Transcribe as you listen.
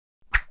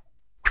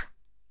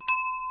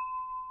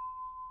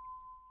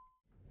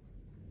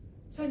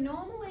So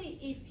normally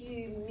if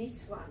you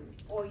miss one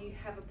or you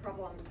have a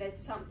problem, there's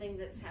something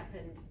that's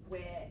happened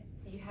where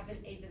you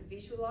haven't either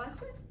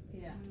visualized it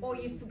or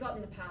you've forgotten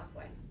the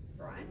pathway,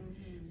 right?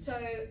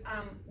 So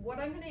what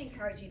I'm going to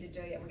encourage you to do,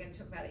 and we're going to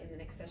talk about it in the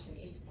next session,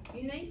 is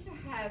you need to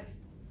have,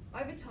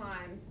 over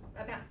time,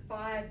 about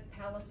 5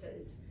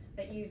 palaces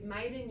that you've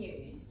made and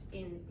used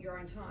in your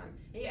own time.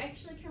 And you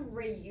actually can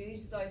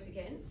reuse those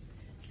again.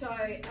 So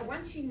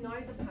once you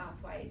know the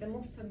pathway, the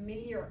more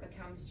familiar it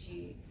becomes to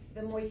you,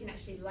 the more you can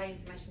actually lay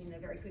information in there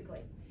very quickly.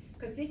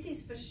 Because this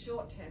is for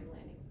short-term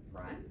learning,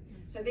 right?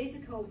 So these are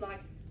called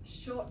like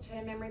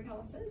short-term memory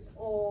palaces,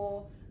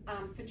 or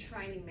for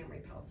training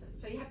memory palaces.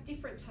 So you have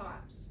different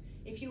types.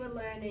 If you were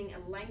learning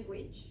a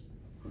language,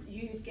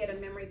 you'd get a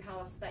memory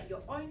palace that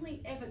you're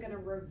only ever going to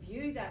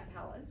review that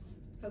palace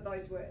for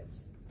those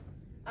words.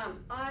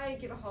 I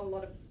give a whole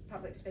lot of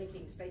public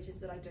speaking speeches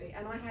that I do,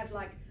 and I have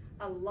like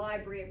a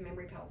library of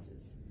memory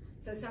palaces.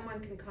 So someone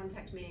can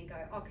contact me and go,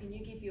 oh, can you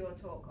give your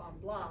talk on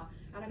blah?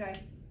 And I go,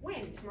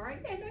 when? Tomorrow?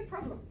 Yeah, no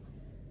problem.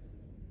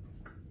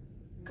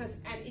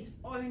 And it's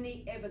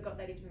only ever got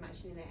that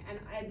information in there.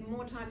 And the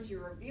more times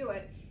you review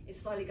it, it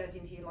slowly goes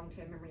into your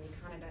long-term memory. You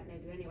kind of don't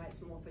need it anyway.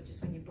 It's more for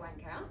just when you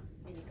blank out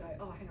and you go,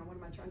 oh, hang on, what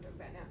am I trying to talk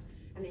about now?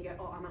 And then you go,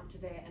 oh, I'm up to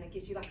there. And it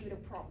gives you like a little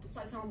prompt. It's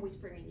like someone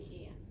whispering in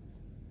your ear.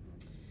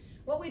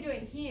 What we're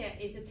doing here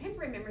is a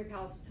temporary memory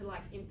palace to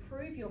like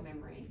improve your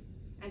memory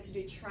and to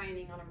do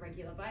training on a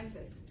regular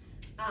basis.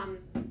 And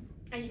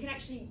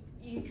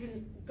you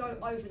can go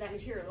over that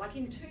material. Like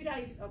in 2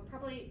 days, or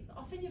probably,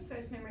 often your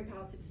first memory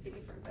palace, it's a bit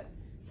different, but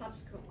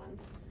subsequent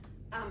ones.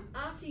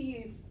 After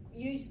you've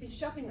used this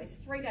shopping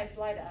list, 3 days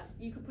later,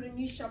 you could put a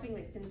new shopping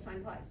list in the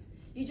same place.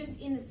 You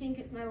just, in the sink,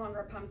 it's no longer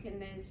a pumpkin,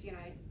 there's, you know,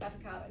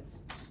 avocados.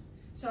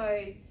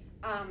 So,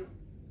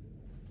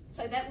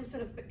 so that will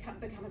sort of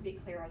become a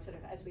bit clearer sort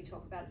of as we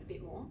talk about it a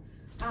bit more.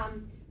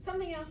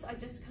 Something else I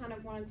just kind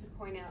of wanted to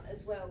point out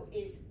as well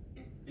is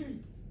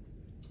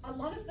a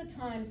lot of the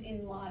times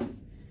in life,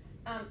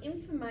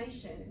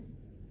 information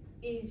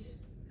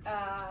is,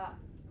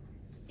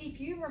 if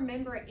you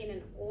remember it in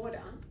an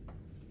order,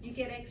 you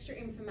get extra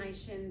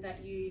information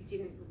that you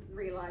didn't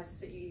realize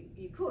that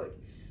you could.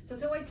 So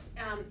it's always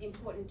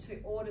important to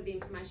order the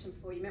information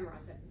before you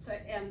memorize it. So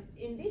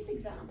in this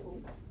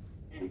example,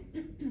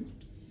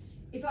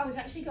 if I was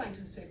actually going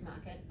to a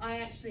supermarket, I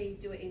actually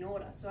do it in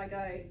order. So I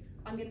go,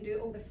 I'm going to do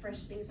all the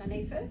fresh things I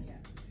need first,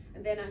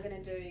 and then I'm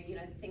going to do, you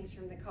know, the things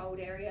from the cold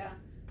area.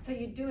 So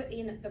you do it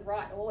in the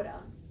right order,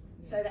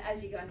 so that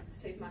as you go into the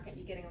supermarket,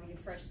 you're getting all your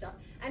fresh stuff.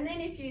 And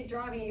then if you're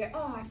driving, you go,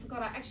 oh, I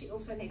forgot, I actually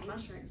also need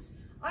mushrooms.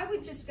 I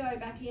would just go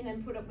back in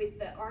and put it with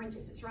the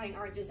oranges. It's raining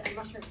oranges and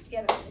mushrooms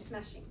together and they're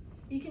smashing.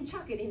 You can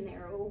chuck it in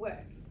there, it will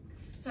work.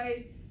 So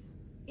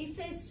if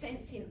there's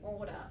sense in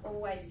order,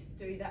 always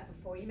do that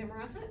before you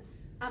memorize it.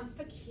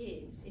 For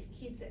kids, if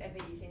kids are ever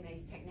using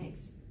these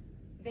techniques,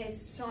 there's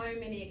so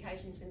many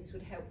occasions when this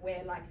would help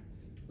where, like,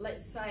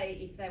 let's say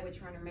if they were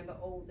trying to remember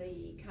all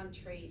the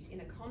countries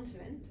in a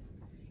continent,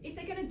 if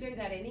they're going to do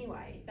that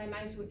anyway, they may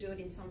as well do it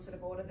in some sort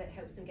of order that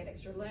helps them get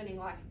extra learning,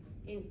 like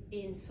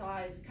in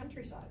size,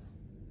 country size.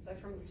 So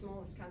from the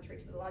smallest country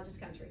to the largest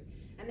country.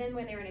 And then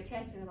when they're in a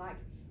test and they're like,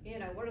 you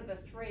know, what are the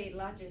 3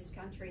 largest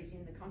countries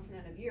in the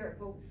continent of Europe?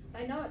 Well,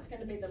 they know it's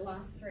going to be the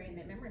last 3 in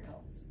their memory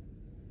palace,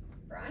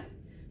 right?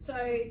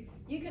 So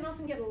you can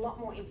often get a lot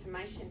more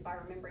information by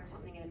remembering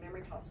something in a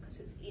memory palace because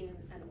it's in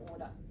an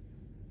order.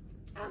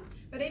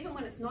 But even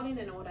when it's not in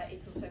an order,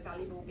 it's also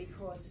valuable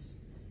because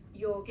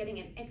you're getting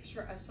an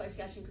extra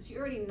association because you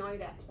already know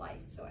that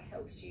place, so it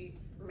helps you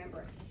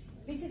remember it.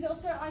 This is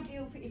also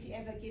ideal for if you're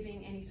ever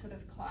giving any sort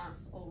of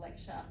class or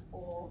lecture,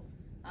 or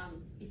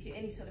if you're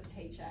any sort of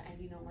teacher and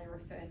you normally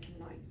refer to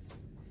notes.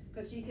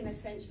 Because you can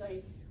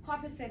essentially,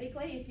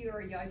 hypothetically, if you're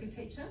a yoga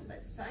teacher,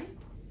 let's say,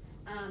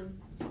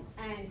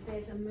 and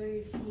there's a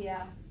move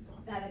here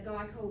that a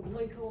guy called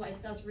Luke always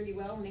does really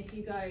well, and if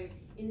you go,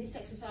 in this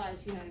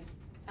exercise, you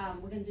know,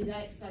 we're going to do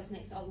that exercise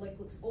next, oh, Luke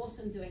looks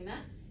awesome doing that.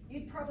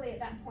 You'd probably at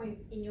that point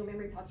in your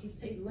memory palace, you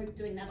see Luke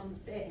doing that on the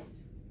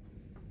stairs,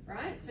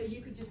 right? So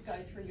you could just go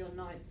through your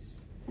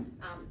notes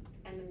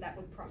and then that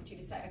would prompt you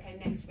to say, okay,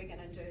 next we're going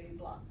to do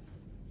blah.